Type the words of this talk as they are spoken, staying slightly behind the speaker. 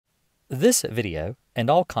This video and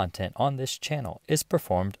all content on this channel is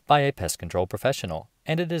performed by a pest control professional,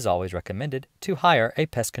 and it is always recommended to hire a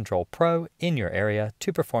pest control pro in your area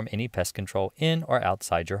to perform any pest control in or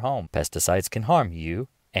outside your home. Pesticides can harm you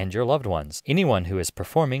and your loved ones. Anyone who is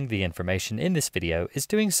performing the information in this video is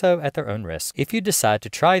doing so at their own risk. If you decide to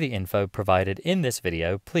try the info provided in this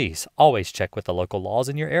video, please always check with the local laws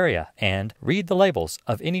in your area and read the labels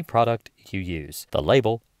of any product you use. The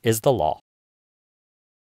label is the law.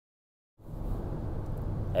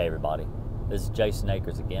 Hey everybody, this is Jason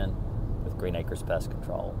Akers again with Green Acres Pest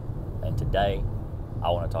Control, and today I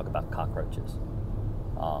want to talk about cockroaches.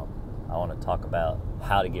 I want to talk about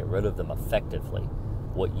how to get rid of them effectively,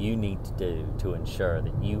 what you need to do to ensure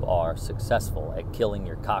that you are successful at killing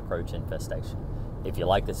your cockroach infestation. If you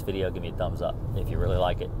like this video, give me a thumbs up. If you really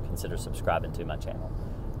like it, consider subscribing to my channel.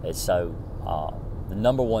 And so the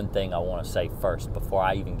number one thing I want to say first before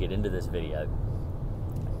I even get into this video,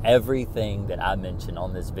 everything that I mention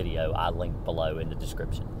on this video, I link below in the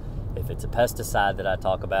description. If it's a pesticide that I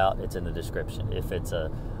talk about, it's in the description. If it's a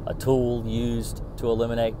tool used to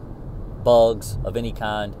eliminate bugs of any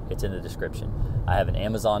kind, it's in the description. I have an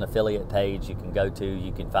Amazon affiliate page you can go to.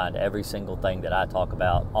 You can find every single thing that I talk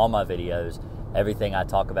about on my videos. Everything I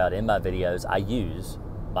talk about in my videos, I use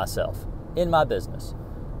myself in my business.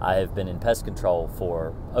 I have been in pest control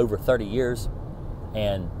for over 30 years,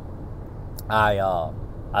 and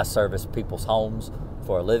I service people's homes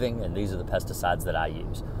for a living, and these are the pesticides that I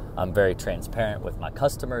use. I'm very transparent with my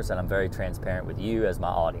customers, and I'm very transparent with you as my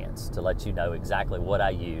audience to let you know exactly what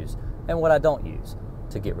I use and what I don't use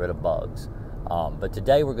to get rid of bugs. But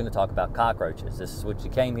today we're going to talk about cockroaches. This is what you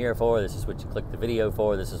came here for. This is what you clicked the video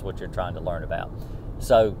for. This is what you're trying to learn about.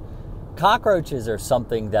 So cockroaches are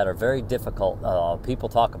something that are very difficult. People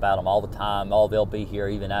talk about them all the time. Oh, they'll be here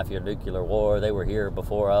even after the nuclear war. They were here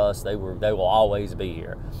before us. They will always be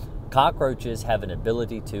here. Cockroaches have an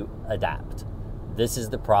ability to adapt. This is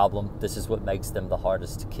the problem. This is what makes them the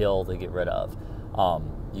hardest to kill, to get rid of.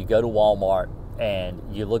 You go to Walmart and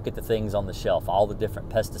you look at the things on the shelf, all the different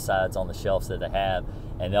pesticides on the shelves that they have,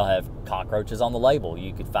 and they'll have cockroaches on the label.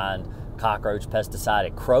 You could find cockroach pesticide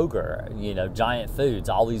at Kroger, Giant Foods,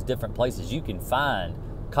 all these different places. You can find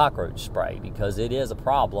cockroach spray because it is a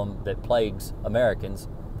problem that plagues Americans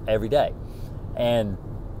every day. And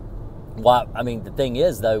the thing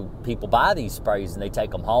is, though, people buy these sprays and they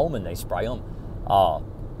take them home and they spray them.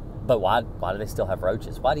 But why do they still have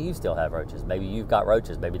roaches? Why do you still have roaches? Maybe you've got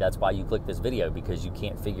roaches. Maybe that's why you click this video, because you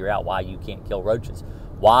can't figure out why you can't kill roaches.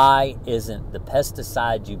 Why isn't the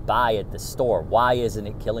pesticide you buy at the store, why isn't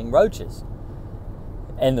it killing roaches?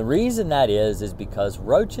 And the reason that is because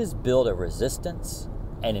roaches build a resistance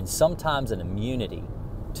and sometimes an immunity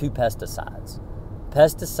to pesticides.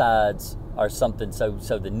 Pesticides are something, so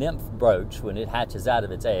the nymph roach, when it hatches out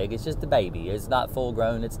of its egg, it's just a baby. It's not full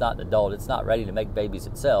grown, it's not an adult, it's not ready to make babies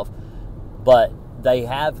itself, but they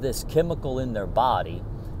have this chemical in their body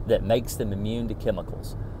that makes them immune to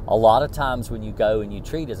chemicals. A lot of times when you go and you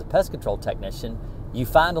treat as a pest control technician, you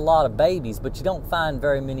find a lot of babies, but you don't find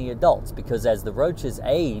very many adults, because as the roaches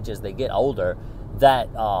age, as they get older, that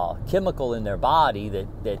chemical in their body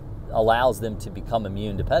that allows them to become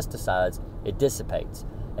immune to pesticides, it dissipates.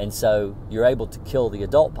 And so you're able to kill the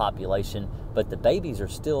adult population, but the babies are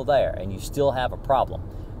still there and you still have a problem.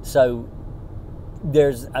 So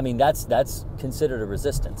that's considered a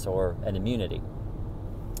resistance or an immunity.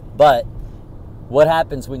 But what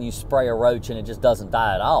happens when you spray a roach and it just doesn't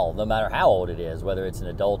die at all, no matter how old it is, whether it's an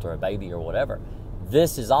adult or a baby or whatever?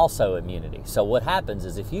 This is also immunity. So what happens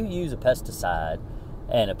is, if you use a pesticide,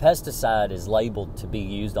 and a pesticide is labeled to be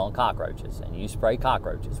used on cockroaches, and you spray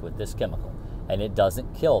cockroaches with this chemical, and it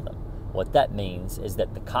doesn't kill them, what that means is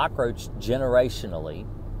that the cockroach generationally,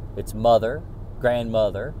 its mother,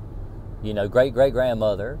 grandmother,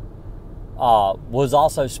 great-great-grandmother, was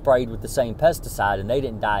also sprayed with the same pesticide, and they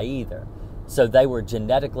didn't die either. So they were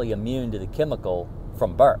genetically immune to the chemical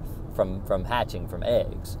from birth, from hatching from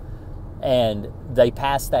eggs. And they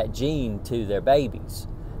pass that gene to their babies.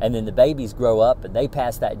 And then the babies grow up and they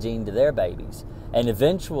pass that gene to their babies. And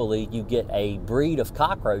eventually you get a breed of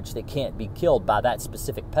cockroach that can't be killed by that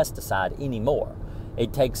specific pesticide anymore.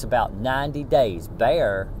 It takes about 90 days.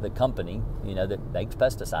 Bayer, the company, that makes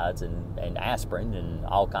pesticides and aspirin and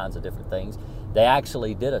all kinds of different things, they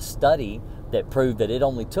actually did a study that proved that it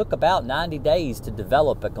only took about 90 days to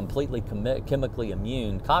develop a completely chemically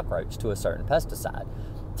immune cockroach to a certain pesticide.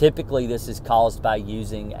 Typically, this is caused by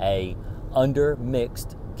using a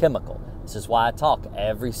undermixed chemical. This is why I talk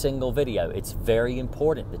every single video. It's very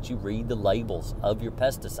important that you read the labels of your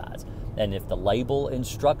pesticides. And if the label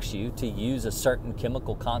instructs you to use a certain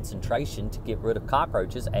chemical concentration to get rid of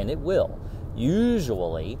cockroaches, and it will,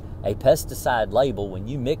 usually a pesticide label, when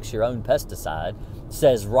you mix your own pesticide,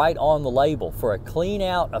 says right on the label, for a clean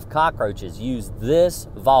out of cockroaches, use this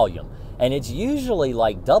volume. And it's usually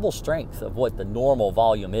like double strength of what the normal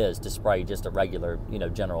volume is to spray just a regular,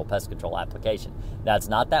 general pest control application. Now, it's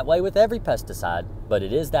not that way with every pesticide, but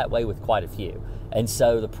it is that way with quite a few. And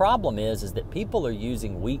so the problem is that people are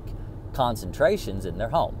using weak concentrations in their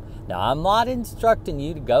home. Now, I'm not instructing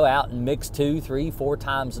you to go out and mix 2, 3, 4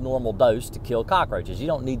 times the normal dose to kill cockroaches. You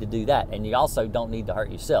don't need to do that. And you also don't need to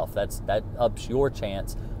hurt yourself. That ups your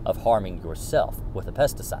chance of harming yourself with a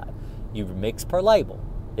pesticide. You mix per label.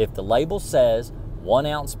 If the label says 1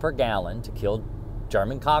 ounce per gallon to kill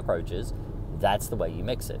German cockroaches, that's the way you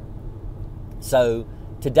mix it. So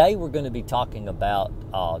today we're going to be talking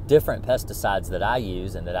about different pesticides that I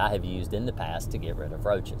use and that I have used in the past to get rid of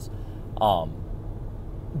roaches.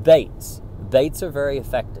 Baits. Baits are a very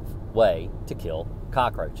effective way to kill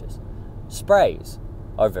cockroaches. Sprays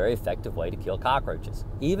are a very effective way to kill cockroaches.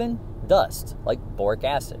 Even dust, like boric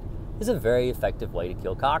acid, is a very effective way to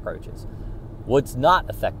kill cockroaches. What's not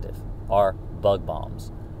effective are bug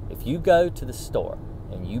bombs. If you go to the store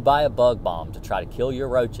and you buy a bug bomb to try to kill your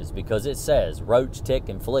roaches because it says roach, tick,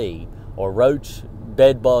 and flea, or roach,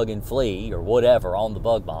 bed bug, and flea, or whatever on the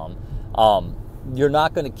bug bomb, you're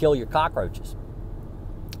not going to kill your cockroaches.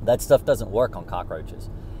 That stuff doesn't work on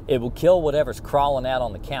cockroaches. It will kill whatever's crawling out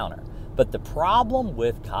on the counter. But the problem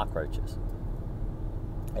with cockroaches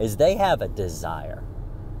is they have a desire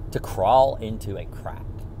to crawl into a crack.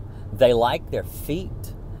 They like their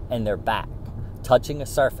feet and their back touching a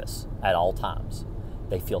surface at all times.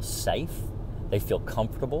 They feel safe. They feel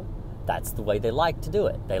comfortable. That's the way they like to do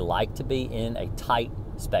it. They like to be in a tight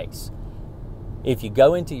space. If you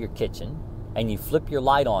go into your kitchen and you flip your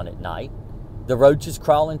light on at night, the roaches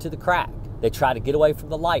crawl into the crack. They try to get away from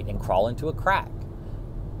the light and crawl into a crack.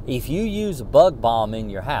 If you use a bug bomb in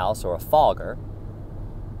your house or a fogger,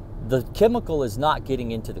 the chemical is not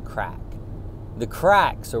getting into the crack. The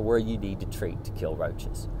cracks are where you need to treat to kill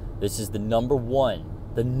roaches. This is the number one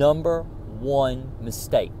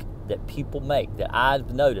mistake that people make, that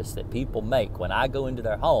I've noticed that people make when I go into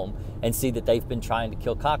their home and see that they've been trying to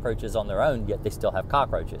kill cockroaches on their own, yet they still have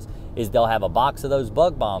cockroaches, is they'll have a box of those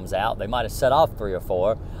bug bombs out. They might have set off 3 or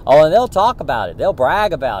 4. Oh, and they'll talk about it. They'll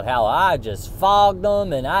brag about how I just fogged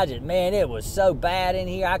them, and man, it was so bad in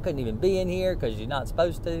here. I couldn't even be in here because you're not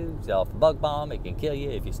supposed to. So if a bug bomb, it can kill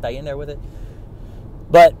you if you stay in there with it.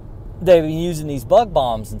 But they've been using these bug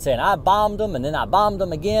bombs and saying, I bombed them, and then I bombed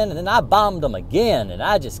them again, and then I bombed them again, and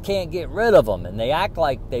I just can't get rid of them. And they act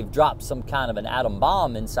like they've dropped some kind of an atom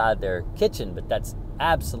bomb inside their kitchen, but that's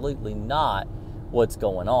absolutely not what's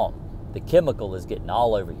going on. The chemical is getting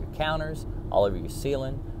all over your counters, all over your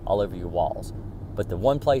ceiling, all over your walls. But the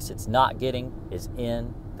one place it's not getting is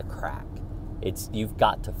in the crack. You've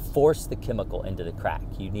got to force the chemical into the crack.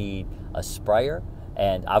 You need a sprayer.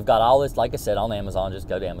 And I've got all this, like I said, on Amazon. Just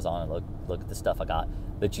go to Amazon and look at the stuff I got.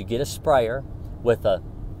 But you get a sprayer with a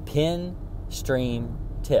pin stream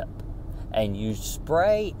tip, and you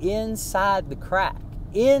spray inside the crack,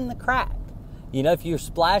 in the crack. If your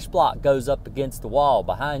splash block goes up against the wall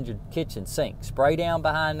behind your kitchen sink, spray down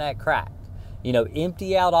behind that crack.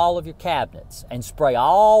 Empty out all of your cabinets and spray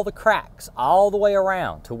all the cracks all the way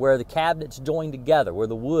around to where the cabinets join together, where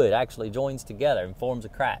the wood actually joins together and forms a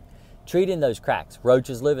crack. Treat in those cracks.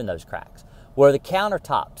 Roaches live in those cracks. Where the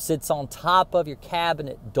countertop sits on top of your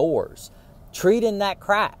cabinet doors, treat in that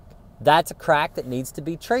crack. That's a crack that needs to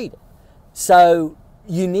be treated. So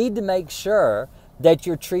you need to make sure that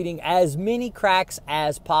you're treating as many cracks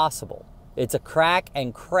as possible. It's a crack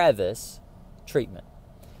and crevice treatment.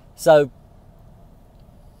 So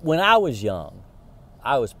when I was young,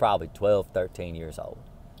 I was probably 12, 13 years old.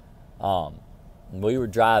 We were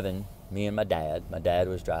driving, me and my dad. My dad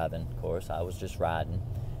was driving, of course. I was just riding.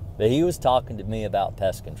 But he was talking to me about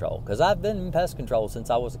pest control, because I've been in pest control since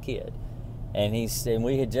I was a kid. And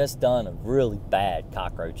we had just done a really bad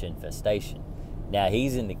cockroach infestation. Now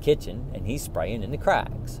he's in the kitchen and he's spraying in the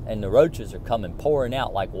cracks, and the roaches are pouring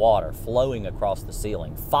out like water, flowing across the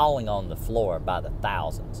ceiling, falling on the floor by the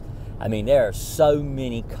thousands. There are so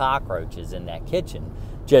many cockroaches in that kitchen,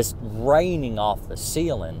 just raining off the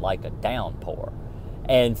ceiling like a downpour.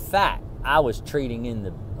 In fact, I was treating in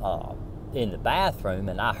the bathroom,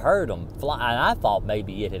 and I heard them fly, and I thought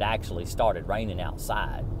maybe it had actually started raining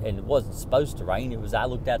outside, and it wasn't supposed to rain. I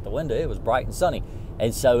looked out the window, it was bright and sunny,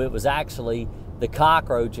 and so it was actually the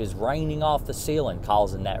cockroach is raining off the ceiling,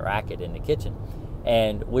 causing that racket in the kitchen.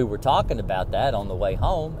 And we were talking about that on the way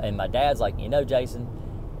home, and my dad's like, you know, Jason,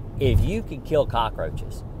 if you can kill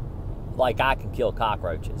cockroaches like I can kill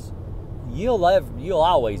cockroaches, you'll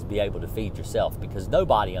always be able to feed yourself, because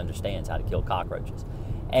nobody understands how to kill cockroaches.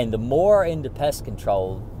 And the more into pest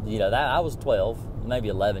control, you know, that I was 12, maybe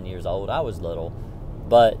 11 years old. I was little,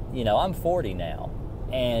 but you know, I'm 40 now,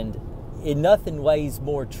 and nothing weighs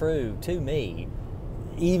more true to me.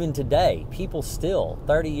 Even today, people still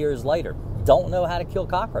 30 years later don't know how to kill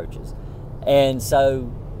cockroaches. And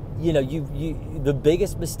so, you know, the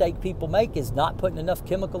biggest mistake people make is not putting enough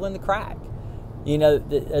chemical in the crack. You know,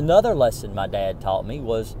 another lesson my dad taught me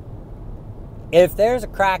was, if there's a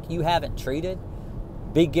crack you haven't treated,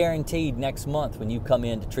 be guaranteed next month when you come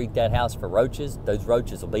in to treat that house for roaches, those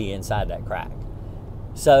roaches will be inside that crack.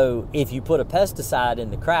 So if you put a pesticide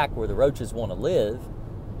in the crack where the roaches want to live,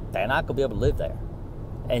 they're not going to be able to live there.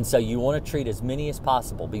 And so you want to treat as many as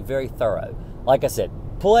possible. Be very thorough. Like I said,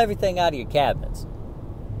 pull everything out of your cabinets.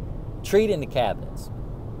 Treat in the cabinets.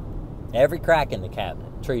 Every crack in the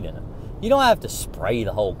cabinet, treat in it. You don't have to spray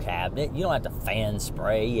the whole cabinet. You don't have to fan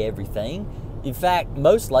spray everything. In fact,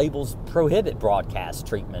 most labels prohibit broadcast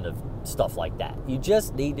treatment of stuff like that. You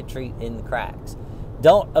just need to treat in the cracks.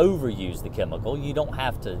 Don't overuse the chemical. You don't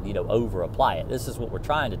have to, you know, over apply it. This is what we're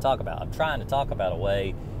trying to talk about. I'm trying to talk about a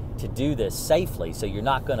way to do this safely, so you're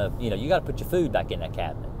not going to, you know, you got to put your food back in that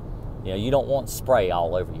cabinet. You know, you don't want spray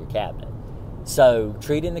all over your cabinet. So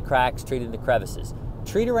treat in the cracks, treat in the crevices.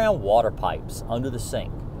 Treat around water pipes under the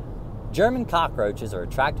sink. German cockroaches are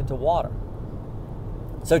attracted to water.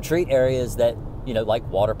 So treat areas that, you know, like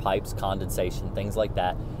water pipes, condensation, things like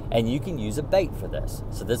that. And you can use a bait for this.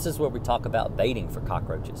 So this is where we talk about baiting for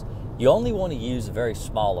cockroaches. You only want to use a very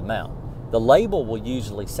small amount. The label will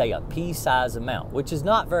usually say a pea-size amount, which is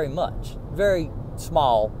not very much. Very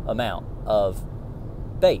small amount of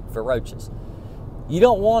bait for roaches. You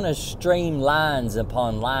don't want to stream lines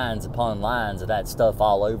upon lines upon lines of that stuff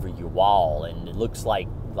all over your wall, and it looks like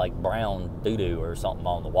brown doo-doo or something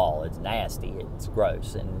on the wall. It's nasty, it's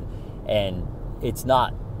gross, and it's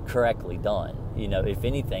not correctly done. You know, if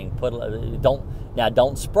anything,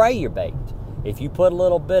 don't spray your bait. If you put a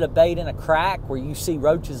little bit of bait in a crack where you see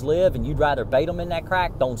roaches live and you'd rather bait them in that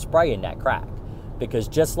crack, don't spray in that crack. Because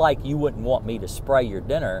just like you wouldn't want me to spray your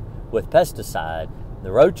dinner with pesticide,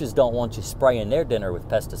 the roaches don't want you spraying their dinner with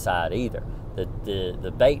pesticide either.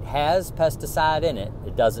 The bait has pesticide in it.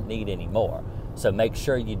 It doesn't need any more. So make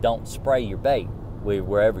sure you don't spray your bait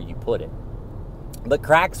wherever you put it. But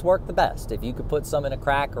cracks work the best. If you could put some in a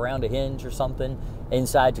crack around a hinge or something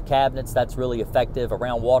inside your cabinets, that's really effective.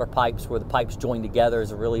 Around water pipes where the pipes join together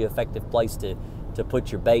is a really effective place to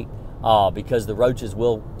put your bait, because the roaches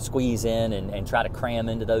will squeeze in and try to cram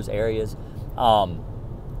into those areas.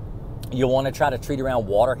 You'll want to try to treat around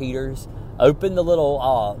water heaters. Open the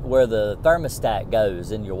little, where the thermostat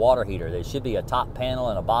goes in your water heater. There should be a top panel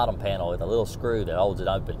and a bottom panel with a little screw that holds it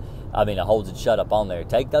open. It holds it shut up on there.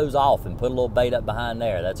 Take those off and put a little bait up behind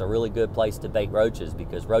there. That's a really good place to bait roaches,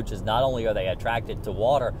 because roaches, not only are they attracted to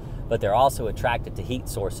water, but they're also attracted to heat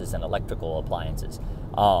sources and electrical appliances.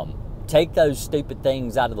 Take those stupid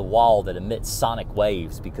things out of the wall that emit sonic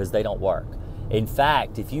waves, because they don't work. In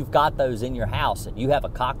fact, if you've got those in your house and you have a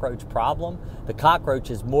cockroach problem, the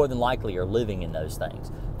cockroaches more than likely are living in those things.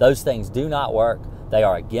 Those things do not work. They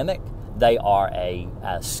are a gimmick. They are a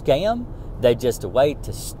scam. They're just a way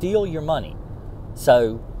to steal your money.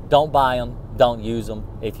 So don't buy them. Don't use them.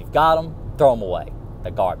 If you've got them, throw them away.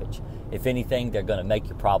 They're garbage. If anything, they're going to make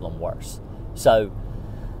your problem worse. So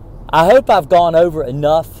I hope I've gone over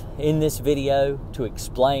enough in this video to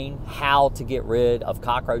explain how to get rid of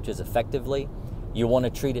cockroaches effectively. You want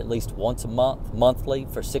to treat at least once a month, monthly,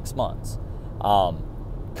 for 6 months.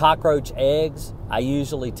 Cockroach eggs, I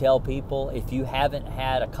usually tell people, if you haven't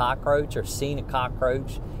had a cockroach or seen a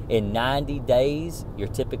cockroach in 90 days, you're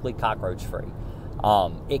typically cockroach free.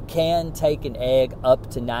 It can take an egg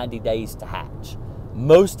up to 90 days to hatch.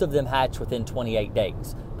 Most of them hatch within 28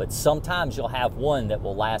 days, but sometimes you'll have one that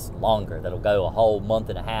will last longer, that'll go a whole month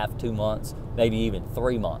and a half, 2 months, maybe even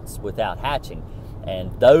 3 months without hatching,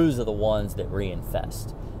 and those are the ones that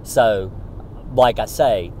reinfest. So, like I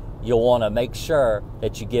say, you'll want to make sure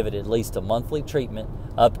that you give it at least a monthly treatment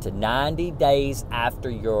up to 90 days after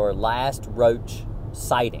your last roach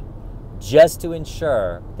sighting, just to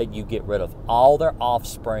ensure that you get rid of all their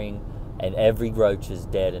offspring and every roach is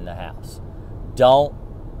dead in the house. Don't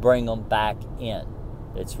bring them back in.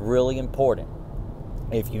 It's really important.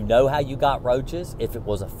 If you know how you got roaches, if it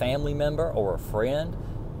was a family member or a friend,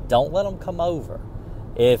 don't let them come over.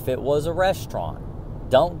 If it was a restaurant,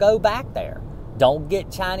 don't go back there. Don't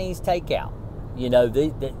get Chinese takeout. You know,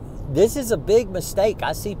 this is a big mistake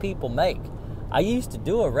I see people make. I used to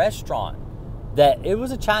do a restaurant that it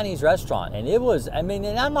was a Chinese restaurant, and it was, I mean,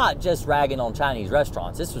 and I'm not just ragging on Chinese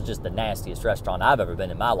restaurants. This was just the nastiest restaurant I've ever been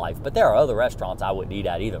in my life. But there are other restaurants I wouldn't eat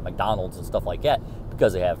at either, McDonald's and stuff like that,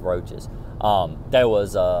 because they have roaches. There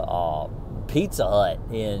was a Pizza Hut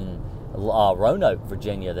in Roanoke,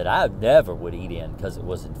 Virginia, that I never would eat in because it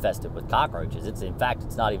was infested with cockroaches. In fact,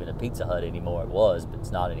 it's not even a Pizza Hut anymore. It was, but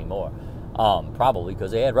it's not anymore. Probably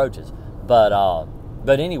because they had roaches.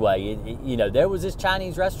 But anyway, you know, there was this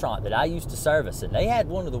Chinese restaurant that I used to service, and they had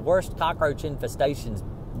one of the worst cockroach infestations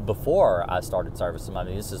before I started servicing them. I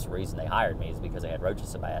mean, this is the reason they hired me, is because they had roaches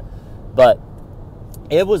so bad. But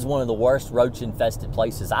it was one of the worst roach-infested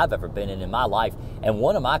places I've ever been in my life. And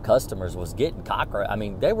one of my customers was getting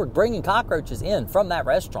they were bringing cockroaches in from that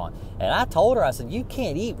restaurant. And I told her, I said, you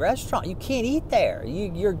can't eat you can't eat there.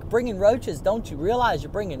 You're bringing roaches. Don't you realize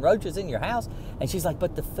you're bringing roaches in your house? And she's like,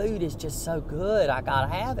 but the food is just so good. I gotta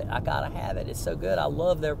have it. It's so good. I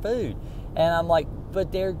love their food. And I'm like,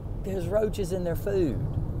 but there's roaches in their food.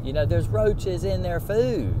 You know, there's roaches in their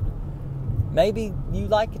food. Maybe you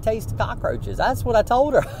like the taste of cockroaches. That's what I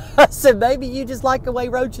told her. I said, maybe you just like the way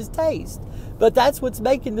roaches taste. But that's what's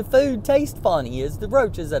making the food taste funny, is the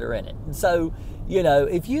roaches that are in it. And so, you know,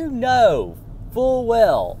 if you know full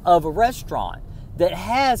well of a restaurant that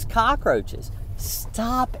has cockroaches,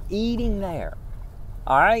 stop eating there.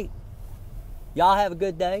 All right? Y'all have a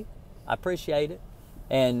good day. I appreciate it.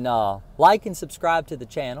 And like and subscribe to the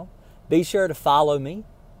channel. Be sure to follow me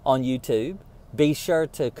on YouTube. Be sure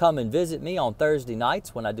to come and visit me on Thursday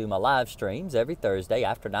nights when I do my live streams every Thursday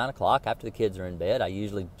after 9 o'clock, after the kids are in bed. I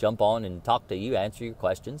usually jump on and talk to you, answer your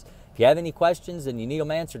questions. If you have any questions and you need them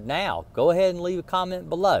answered now, go ahead and leave a comment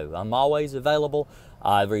below. I'm always available.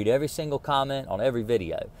 I read every single comment on every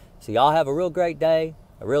video. So y'all have a real great day.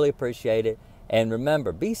 I really appreciate it. And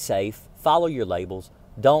remember, be safe. Follow your labels.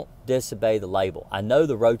 Don't disobey the label. I know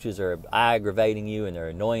the roaches are aggravating you and they're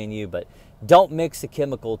annoying you, but don't mix the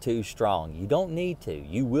chemical too strong. You don't need to.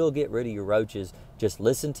 You will get rid of your roaches. Just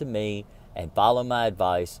listen to me and follow my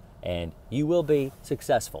advice, and you will be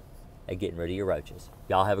successful at getting rid of your roaches.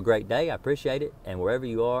 Y'all have a great day. I appreciate it. And wherever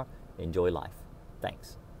you are, enjoy life.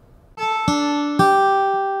 Thanks.